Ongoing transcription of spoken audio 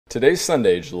Today's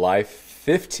Sunday, July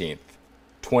 15th,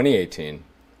 2018.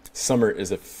 Summer is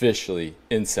officially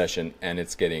in session and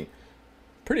it's getting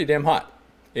pretty damn hot.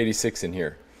 86 in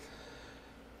here.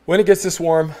 When it gets this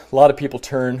warm, a lot of people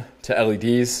turn to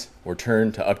LEDs or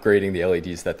turn to upgrading the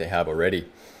LEDs that they have already.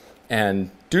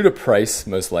 And due to price,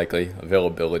 most likely,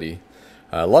 availability,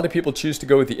 a lot of people choose to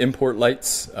go with the import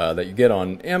lights that you get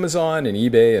on Amazon and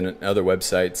eBay and other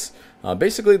websites.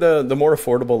 Basically the more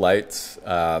affordable lights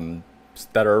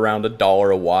that are around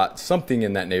 $1 a watt, something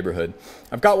in that neighborhood.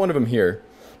 I've got one of them here,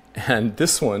 and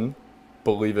this one,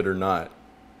 believe it or not,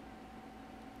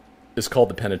 is called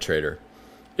the Penetrator.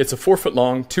 It's a 4-foot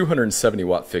long, 270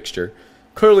 watt fixture,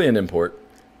 clearly an import,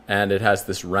 and it has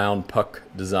this round puck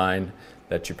design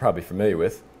that you're probably familiar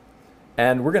with.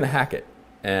 And we're going to hack it.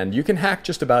 And you can hack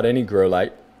just about any grow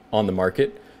light on the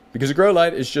market, because a grow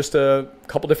light is just a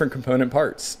couple different component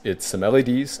parts. It's some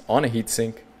LEDs on a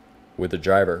heatsink with a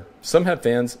driver. Some have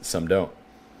fans, some don't.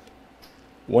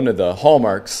 One of the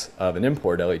hallmarks of an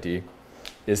import LED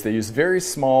is they use very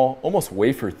small, almost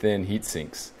wafer thin heat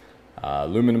sinks.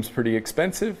 Aluminum's pretty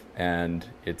expensive and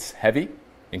it's heavy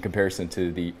in comparison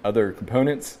to the other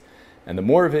components, and the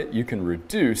more of it you can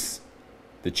reduce,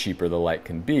 the cheaper the light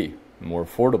can be, the more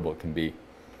affordable it can be.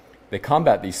 They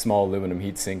combat these small aluminum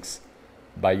heat sinks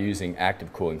by using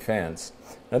active cooling fans.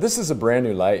 Now this is a brand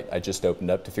new light I just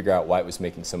opened up to figure out why it was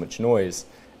making so much noise,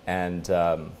 and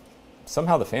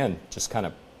somehow the fan just kind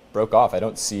of broke off. I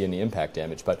don't see any impact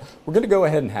damage, but we're going to go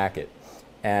ahead and hack it.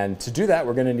 And to do that,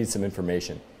 we're going to need some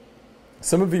information.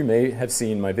 Some of you may have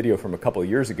seen my video from a couple of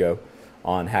years ago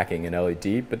on hacking an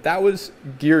LED, but that was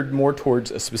geared more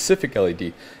towards a specific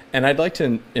LED. And I'd like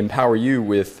to empower you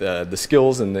with the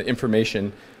skills and the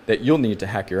information that you'll need to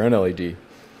hack your own LED.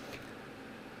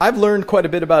 I've learned quite a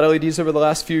bit about LEDs over the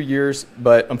last few years,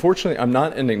 but unfortunately I'm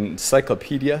not an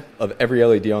encyclopedia of every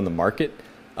LED on the market.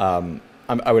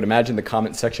 I would imagine the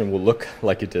comment section will look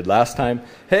like it did last time.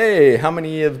 Hey, how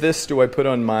many of this do I put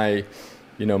on my,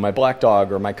 my Black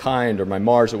Dog or my Kind or my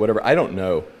Mars or whatever? I don't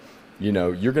know.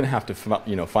 You're going to have to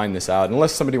find this out,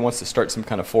 unless somebody wants to start some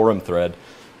kind of forum thread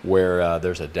where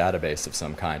there's a database of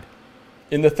some kind.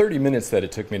 In the 30 minutes that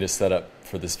it took me to set up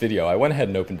for this video, I went ahead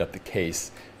and opened up the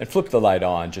case and flipped the light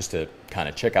on just to kind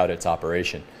of check out its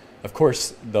operation. Of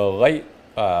course, the light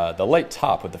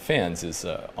top with the fans is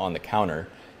on the counter,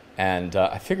 and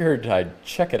I figured I'd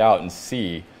check it out and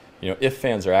see, if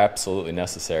fans are absolutely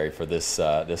necessary for this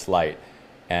this light.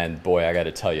 And boy, I got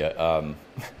to tell you,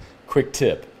 quick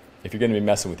tip: if you're going to be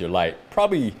messing with your light,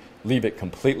 probably leave it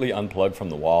completely unplugged from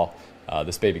the wall.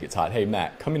 This baby gets hot. Hey,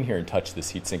 Matt, come in here and touch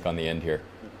this heatsink on the end here.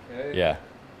 Okay. Yeah.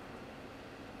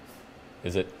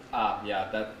 Is it?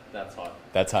 Yeah, that's hot.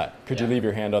 That's hot. Could you leave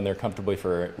your hand on there comfortably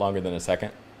for longer than a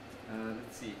second?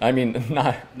 Let's see. I mean,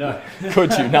 not. No.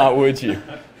 Could you? Not would you?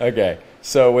 Okay.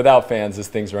 So without fans, this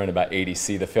thing's running about 80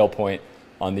 C. The fail point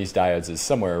on these diodes is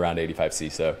somewhere around 85 C.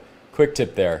 So quick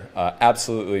tip there.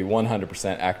 Absolutely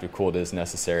 100% active cooled is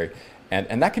necessary.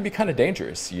 And that can be kind of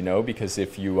dangerous, because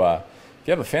if you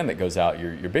have a fan that goes out,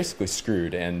 you're basically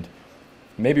screwed. And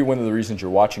maybe one of the reasons you're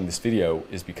watching this video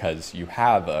is because you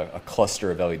have a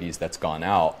cluster of LEDs that's gone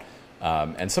out.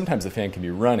 And sometimes the fan can be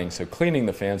running, so cleaning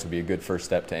the fans would be a good first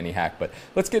step to any hack. But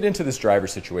let's get into this driver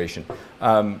situation.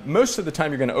 Most of the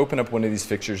time you're going to open up one of these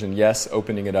fixtures, and yes,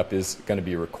 opening it up is going to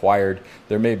be required.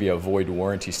 There may be a void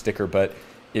warranty sticker, but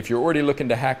if you're already looking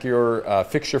to hack your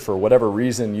fixture for whatever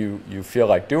reason you feel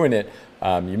like doing it,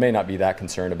 you may not be that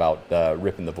concerned about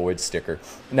ripping the void sticker.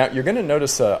 Now, you're going to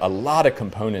notice a lot of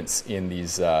components in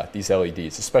these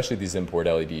LEDs, especially these import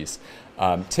LEDs.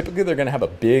 Typically, they're going to have a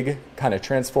big kind of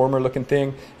transformer looking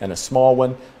thing and a small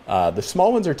one. The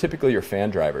small ones are typically your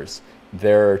fan drivers.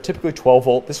 They're typically 12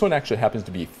 volt. This one actually happens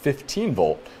to be 15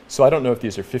 volt. So I don't know if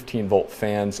these are 15 volt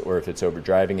fans or if it's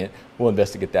overdriving it. We'll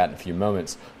investigate that in a few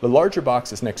moments. The larger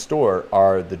boxes next door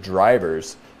are the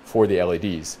drivers for the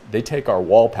LEDs. They take our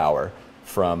wall power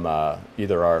from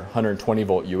either our 120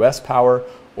 volt US power,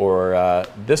 or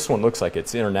this one looks like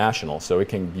it's international, so it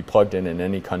can be plugged in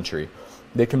any country.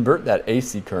 They convert that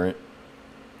AC current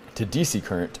to DC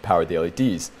current to power the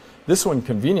LEDs. This one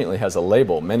conveniently has a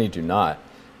label, many do not.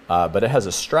 But it has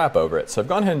a strap over it. So I've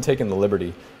gone ahead and taken the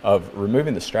liberty of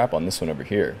removing the strap on this one over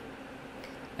here.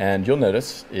 And you'll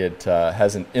notice it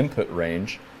has an input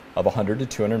range of 100 to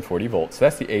 240 volts. So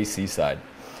that's the AC side.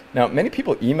 Now, many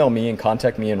people email me and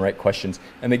contact me and write questions,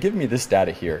 and they give me this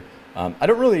data here. I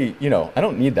don't really, I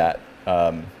don't need that.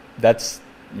 That's,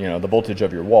 the voltage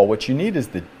of your wall. What you need is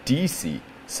the DC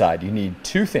side. You need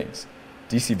two things: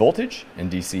 DC voltage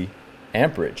and DC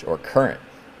amperage or current.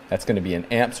 That's going to be in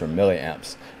amps or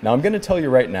milliamps. Now, I'm going to tell you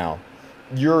right now,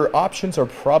 Your options are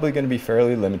probably going to be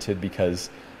fairly limited because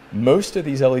most of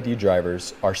these LED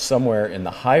drivers are somewhere in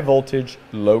the high voltage,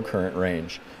 low current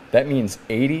range. That means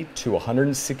 80 to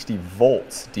 160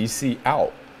 volts DC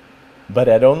out, but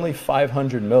at only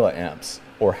 500 milliamps,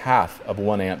 or half of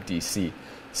 1 amp DC.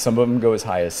 Some of them go as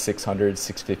high as 600,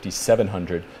 650,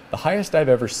 700. The highest I've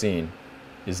ever seen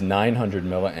is 900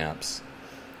 milliamps.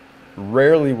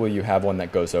 Rarely will you have one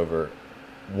that goes over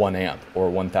 1 amp or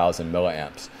 1000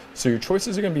 milliamps. So your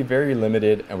choices are going to be very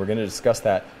limited, and we're going to discuss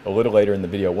that a little later in the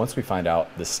video once we find out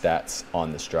the stats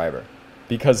on this driver.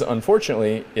 Because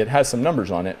unfortunately, it has some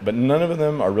numbers on it, but none of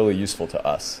them are really useful to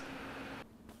us.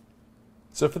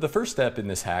 So for the first step in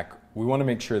this hack, we want to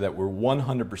make sure that we're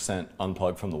 100%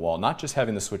 unplugged from the wall, not just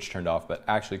having the switch turned off, but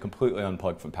actually completely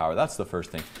unplugged from power. That's the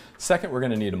first thing. Second, we're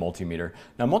going to need a multimeter.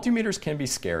 Now, multimeters can be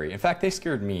scary. In fact, they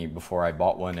scared me before I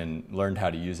bought one and learned how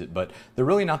to use it, but they're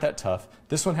really not that tough.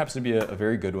 This one happens to be a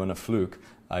very good one, a Fluke.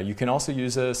 You can also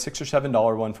use a $6 or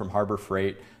 $7 one from Harbor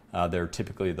Freight. They're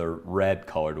typically the red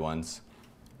colored ones.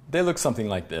 They look something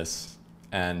like this,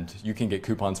 and you can get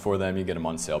coupons for them. You get them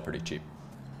on sale pretty cheap.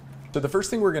 So the first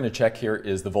thing we're going to check here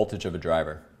is the voltage of a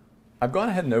driver. I've gone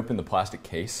ahead and opened the plastic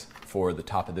case for the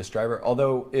top of this driver,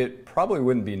 although it probably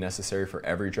wouldn't be necessary for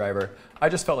every driver. I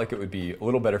just felt like it would be a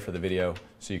little better for the video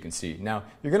so you can see. Now,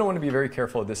 you're going to want to be very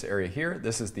careful of this area here.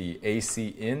 This is the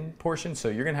AC in portion, so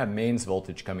you're going to have mains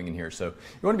voltage coming in here. So you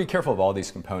want to be careful of all these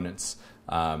components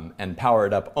and power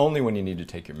it up only when you need to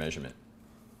take your measurement.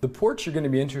 The ports you're going to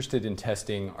be interested in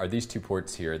testing are these two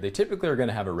ports here. They typically are going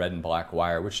to have a red and black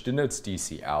wire, which denotes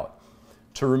DC out.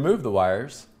 To remove the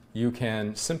wires, you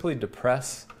can simply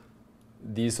depress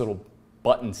these little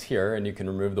buttons here and you can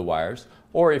remove the wires.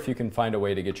 Or if you can find a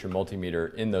way to get your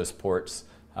multimeter in those ports,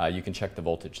 you can check the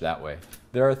voltage that way.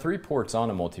 There are 3 ports on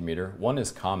a multimeter. One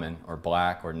is common, or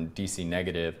black, or DC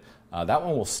negative. That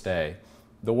one will stay.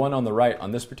 The one on the right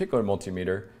on this particular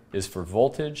multimeter is for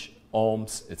voltage,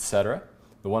 ohms, etc.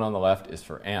 The one on the left is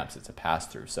for amps. It's a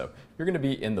pass-through. So you're going to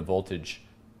be in the voltage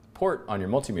port on your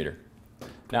multimeter.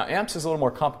 Now, amps is a little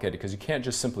more complicated because you can't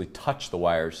just simply touch the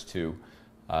wires to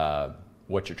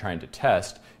what you're trying to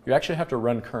test. You actually have to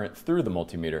run current through the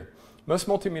multimeter. Most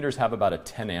multimeters have about a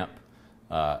 10 amp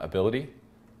ability.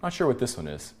 Not sure what this one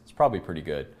is. It's probably pretty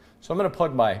good. So I'm going to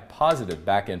plug my positive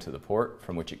back into the port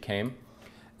from which it came,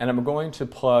 and I'm going to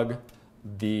plug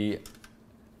the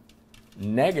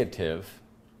negative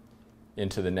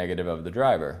into the negative of the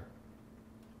driver.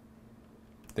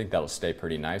 I think that'll stay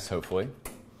pretty nice, hopefully.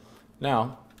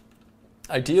 Now,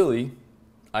 ideally,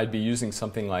 I'd be using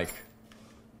something like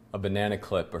a banana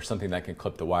clip or something that can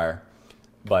clip the wire.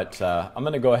 But I'm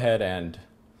going to go ahead and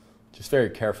just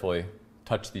very carefully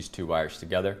touch these 2 wires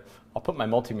together. I'll put my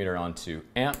multimeter onto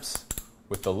amps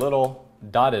with the little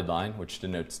dotted line, which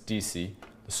denotes DC.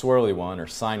 The swirly one, or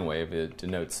sine wave, it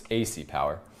denotes AC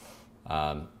power.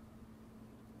 And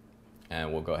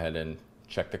we'll go ahead and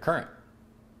check the current.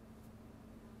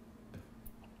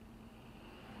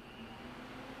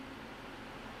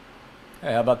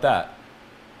 Hey, how about that?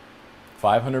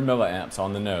 500 milliamps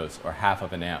on the nose, or half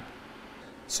of an amp.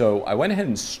 So I went ahead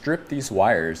and stripped these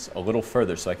wires a little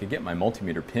further so I could get my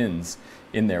multimeter pins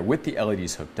in there with the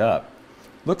LEDs hooked up.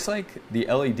 Looks like the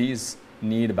LEDs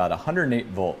need about 108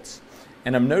 volts.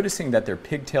 And I'm noticing that they're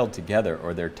pigtailed together,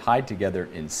 or they're tied together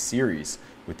in series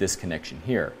with this connection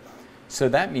here. So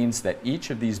that means that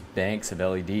each of these banks of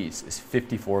LEDs is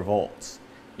 54 volts.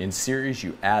 In series,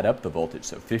 you add up the voltage,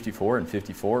 so 54 and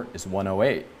 54 is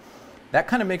 108. That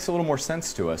kind of makes a little more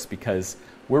sense to us because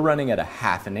we're running at a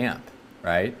half an amp,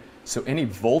 right? So any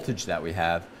voltage that we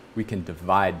have, we can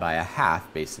divide by a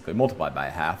half, basically, multiply by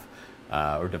a half,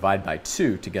 or divide by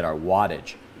 2 to get our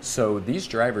wattage. So these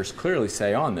drivers clearly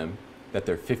say on them that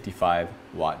they're 55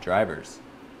 watt drivers.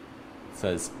 It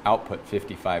says output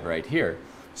 55 right here.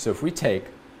 So if we take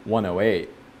 108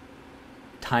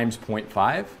 times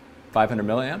 0.5, 500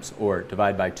 milliamps, or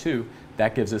divide by 2,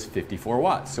 that gives us 54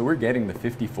 watts. So we're getting the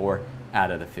 54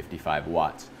 out of the 55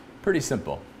 watts. Pretty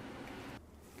simple.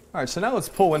 All right, so now let's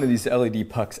pull one of these LED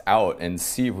pucks out and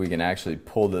see if we can actually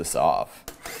pull this off.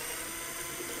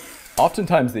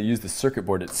 Oftentimes they use the circuit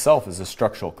board itself as a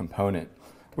structural component,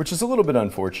 which is a little bit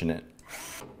unfortunate.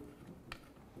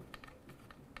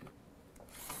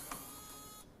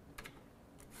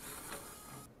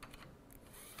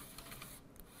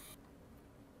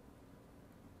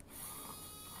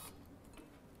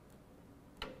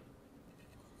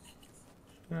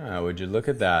 Would you look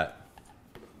at that?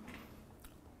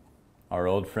 Our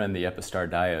old friend, the Epistar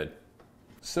diode.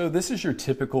 So this is your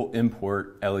typical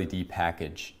import LED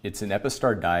package. It's an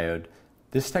Epistar diode.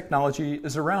 This technology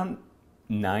is around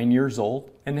 9 years old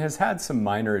and has had some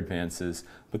minor advances,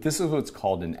 but this is what's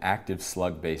called an active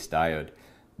slug-based diode.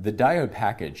 The diode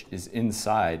package is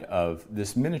inside of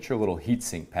this miniature little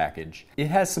heatsink package. It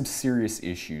has some serious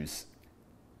issues.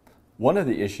 One of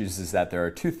the issues is that there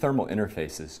are two thermal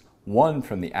interfaces, one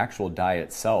from the actual die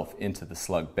itself into the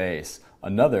slug base,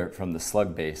 another from the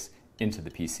slug base into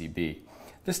the PCB.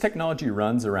 This technology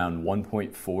runs around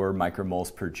 1.4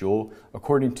 micromoles per joule,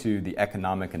 according to the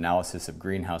economic analysis of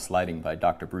greenhouse lighting by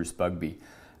Dr. Bruce Bugbee,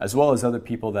 as well as other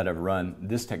people that have run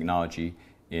this technology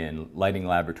in lighting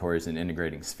laboratories and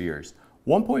integrating spheres.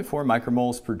 1.4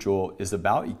 micromoles per joule is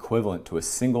about equivalent to a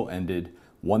single-ended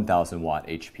 1000 watt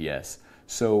HPS.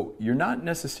 So you're not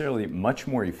necessarily much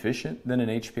more efficient than an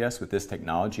HPS with this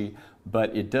technology,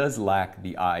 but it does lack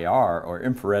the IR or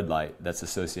infrared light that's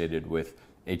associated with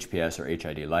HPS or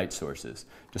HID light sources.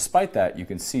 Despite that, you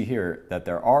can see here that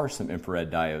there are some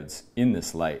infrared diodes in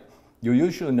this light. You'll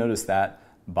usually notice that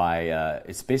by,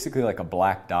 it's basically like a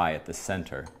black die at the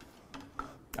center.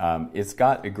 It's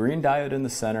got a green diode in the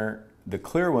center. The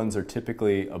clear ones are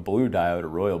typically a blue diode, a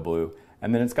royal blue,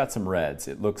 and then it's got some reds.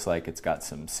 It looks like it's got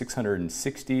some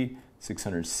 660,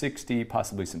 660,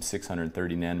 possibly some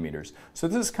 630 nanometers. So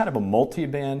this is kind of a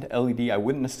multi-band LED. I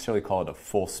wouldn't necessarily call it a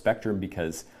full spectrum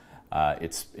because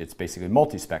it's basically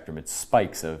multi-spectrum. It's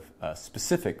spikes of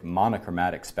specific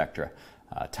monochromatic spectra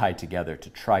tied together to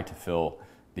try to fill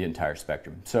the entire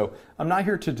spectrum. So I'm not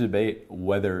here to debate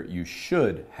whether you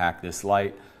should hack this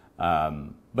light,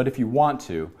 but if you want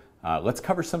to, let's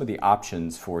cover some of the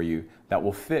options for you that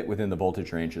will fit within the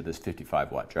voltage range of this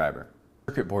 55 watt driver.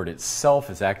 The circuit board itself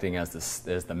is acting as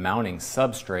the mounting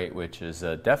substrate, which is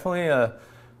definitely a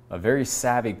very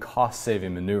savvy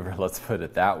cost-saving maneuver, let's put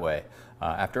it that way.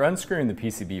 After unscrewing the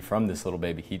PCB from this little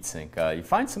baby heatsink, you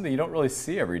find something you don't really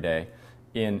see every day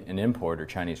in an import or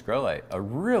Chinese grow light, a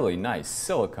really nice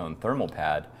silicone thermal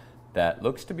pad that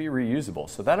looks to be reusable.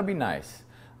 So that'll be nice.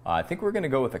 I think we're going to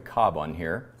go with a cob on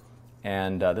here,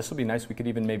 and this will be nice. We could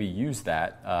even maybe use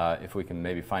that if we can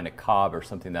maybe find a cob or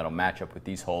something that'll match up with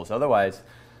these holes. Otherwise,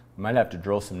 we might have to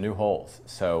drill some new holes.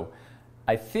 So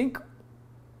I think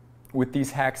with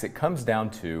these hacks, it comes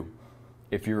down to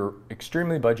if you're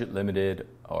extremely budget limited,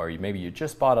 or maybe you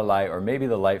just bought a light, or maybe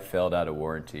the light failed out of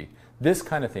warranty, this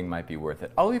kind of thing might be worth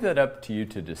it. I'll leave that up to you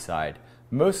to decide.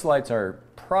 Most lights are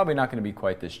probably not going to be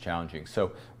quite this challenging.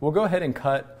 So we'll go ahead and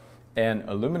cut an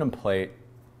aluminum plate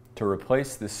to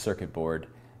replace this circuit board,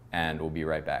 and we'll be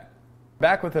right back.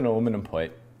 Back with an aluminum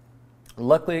plate.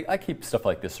 Luckily, I keep stuff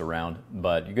like this around,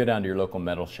 but you go down to your local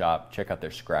metal shop, check out their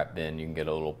scrap bin, you can get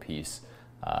a little piece.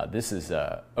 This is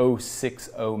a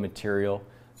 060 material,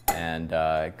 and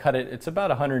cut it. It's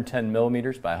about 110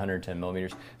 millimeters by 110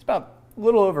 millimeters. It's about a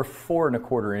little over 4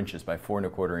 1/4 inches by 4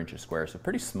 1/4 inches square, so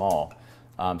pretty small.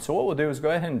 So what we'll do is go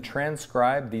ahead and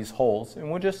transcribe these holes, and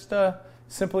we'll just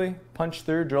simply punch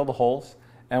through, drill the holes,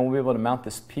 and we'll be able to mount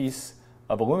this piece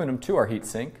of aluminum to our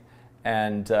heatsink,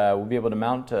 and we'll be able to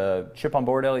mount a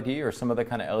chip-on-board LED or some other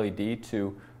kind of LED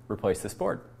to replace this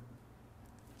board.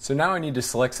 So now I need to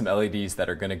select some LEDs that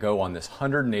are going to go on this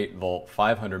 108 volt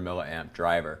 500 milliamp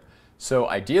driver. So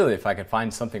ideally, if I could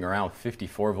find something around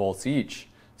 54 volts each,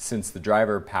 since the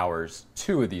driver powers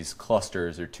 2 of these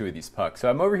clusters or 2 of these pucks. So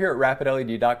I'm over here at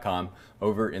rapidled.com,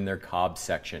 over in their cob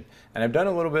section, and I've done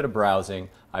a little bit of browsing.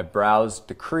 I've browsed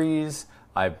the Crees,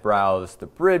 I've browsed the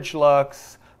Bridge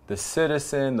Lux, the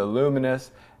Citizen, the Luminous,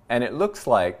 and it looks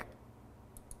like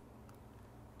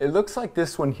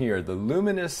this one here, the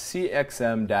Luminous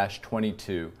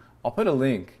CXM-22. I'll put a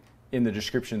link in the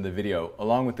description of the video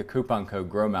along with the coupon code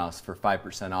GROWMOUSE for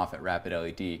 5% off at Rapid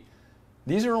LED.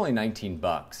 These are only 19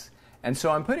 bucks. And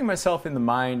so I'm putting myself in the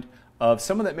mind of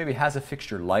someone that maybe has a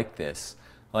fixture like this,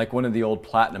 like one of the old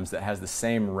Platinums that has the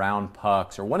same round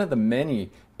pucks, or one of the many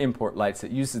import lights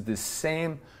that uses this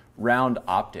same round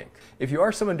optic. If you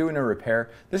are someone doing a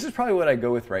repair, this is probably what I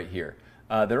go with right here.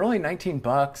 They're only 19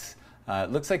 bucks.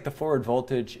 It looks like the forward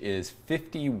voltage is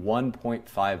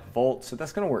 51.5 volts, so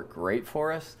that's going to work great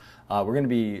for us. We're going to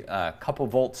be a couple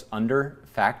volts under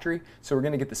factory, so we're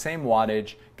going to get the same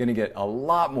wattage, going to get a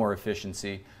lot more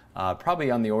efficiency,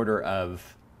 probably on the order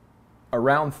of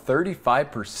around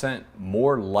 35%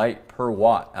 more light per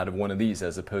watt out of one of these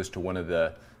as opposed to one of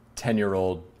the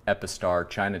 10-year-old Epistar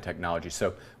China technology.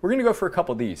 So we're going to go for a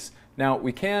couple of these. Now,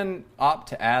 we can opt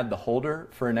to add the holder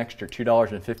for an extra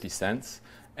 $2.50.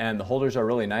 And the holders are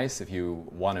really nice. If you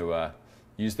want to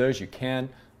use those, you can.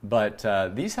 But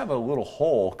these have a little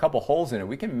hole, a couple holes in it.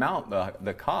 We can mount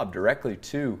the cob directly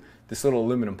to this little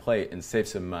aluminum plate and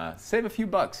save a few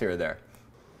bucks here or there.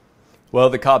 Well,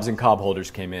 the cobs and cob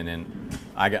holders came in, and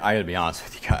I got to be honest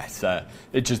with you guys.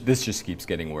 This just keeps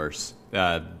getting worse.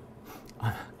 I'm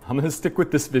going to stick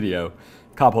with this video.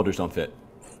 Cob holders don't fit,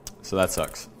 so that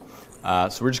sucks.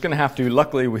 So we're just going to have to,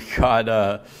 luckily we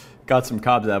got some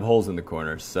cobs that have holes in the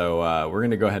corners, so we're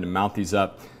going to go ahead and mount these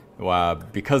up.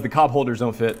 Because the cob holders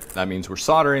don't fit, that means we're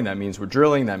soldering, that means we're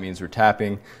drilling, that means we're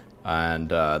tapping, and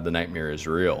the nightmare is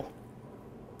real.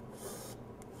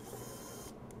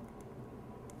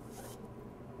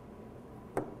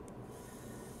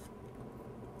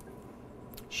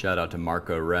 Shout out to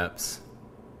Marco Reps.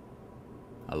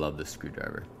 I love this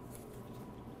screwdriver.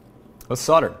 Let's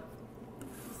solder.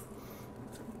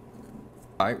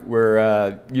 All right,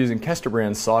 we're using Kester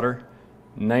brand solder,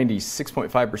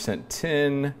 96.5%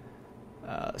 tin,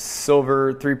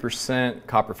 silver 3%,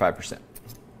 copper 5%.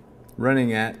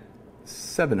 Running at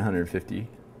 750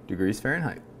 degrees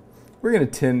Fahrenheit. We're going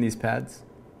to tin these pads.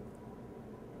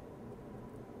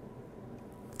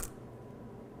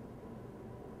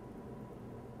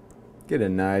 Get a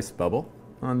nice bubble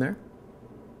on there.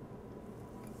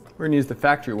 We're going to use the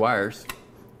factory wires.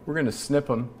 We're going to snip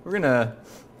them. We're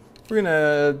going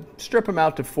to strip them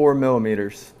out to 4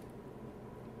 millimeters.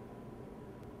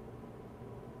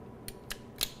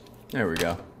 There we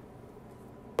go.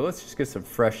 Let's just get some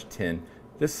fresh tin.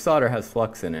 This solder has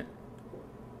flux in it.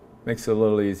 Makes it a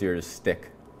little easier to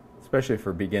stick, especially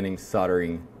for beginning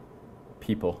soldering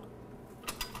people.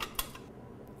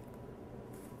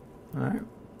 All right.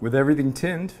 With everything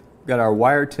tinned, we've got our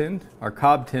wire tinned, our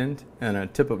cob tinned, and a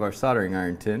tip of our soldering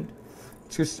iron tinned.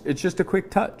 It's just a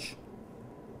quick touch.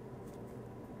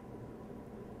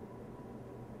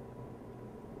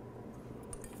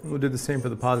 We'll do the same for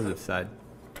the positive side.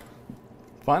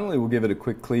 Finally, we'll give it a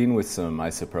quick clean with some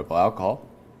isopropyl alcohol,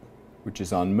 which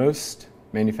is on most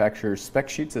manufacturers' spec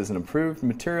sheets as an approved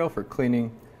material for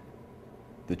cleaning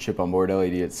the chip on board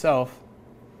LED itself,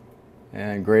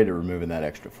 and great at removing that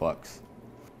extra flux.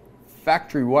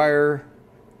 Factory wire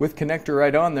with connector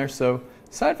right on there, so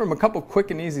aside from a couple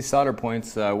quick and easy solder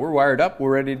points, we're wired up,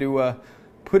 we're ready to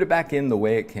put it back in the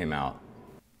way it came out.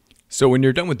 So when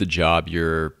you're done with the job,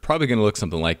 you're probably going to look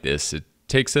something like this. It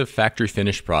takes a factory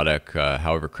finished product,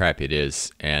 however crappy it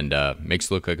is, and makes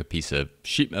it look like a piece of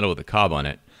sheet metal with a cob on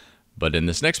it. But in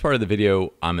this next part of the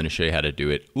video, I'm going to show you how to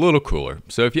do it a little cooler.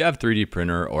 So if you have a 3D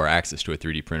printer or access to a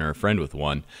 3D printer, a friend with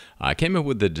one, I came up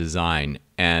with the design,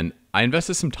 and I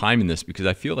invested some time in this because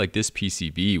I feel like this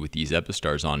PCB with these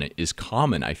Epistars on it is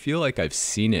common. I feel like I've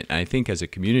seen it, and I think as a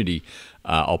community,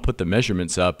 I'll put the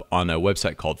measurements up on a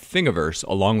website called Thingiverse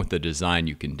along with the design.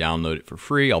 You can download it for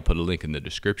free. I'll put a link in the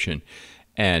description.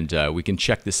 And we can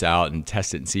check this out and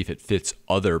test it and see if it fits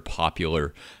other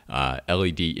popular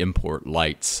LED import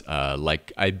lights,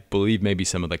 like I believe maybe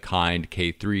some of the Kind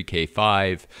K3,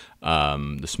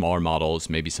 K5, the smaller models,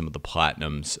 maybe some of the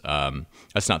Platinums.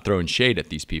 That's not throwing shade at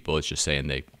these people. It's just saying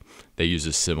they use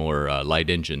a similar light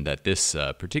engine that this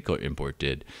particular import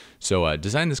did. So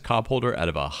design this cob holder out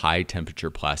of a high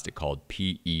temperature plastic called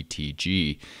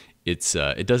PETG.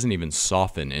 It doesn't even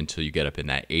soften until you get up in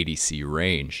that 80C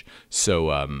range. So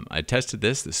I tested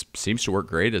this. This seems to work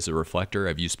great as a reflector.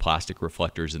 I've used plastic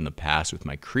reflectors in the past with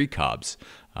my Cree cobs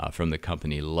from the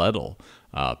company Ledl,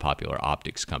 popular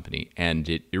optics company, and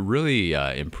it really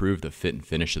improved the fit and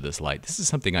finish of this light. This is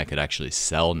something I could actually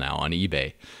sell now on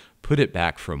eBay. Put it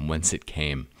back from whence it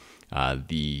came.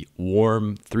 The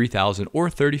warm 3000 or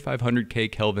 3500K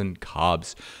Kelvin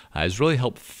cobs has really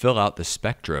helped fill out the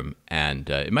spectrum, and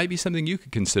it might be something you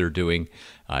could consider doing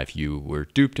if you were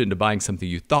duped into buying something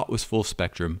you thought was full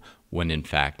spectrum when in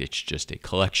fact it's just a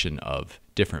collection of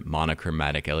different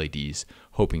monochromatic LEDs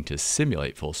hoping to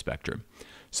simulate full spectrum.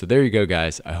 So there you go,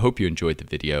 guys. I hope you enjoyed the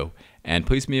video, and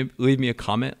please leave me a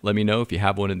comment. Let me know if you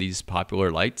have one of these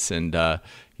popular lights, and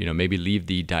maybe leave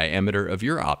the diameter of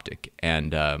your optic,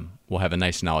 and we'll have a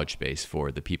nice knowledge base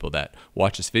for the people that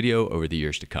watch this video over the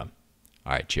years to come.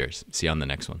 All right, cheers. See you on the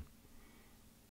next one.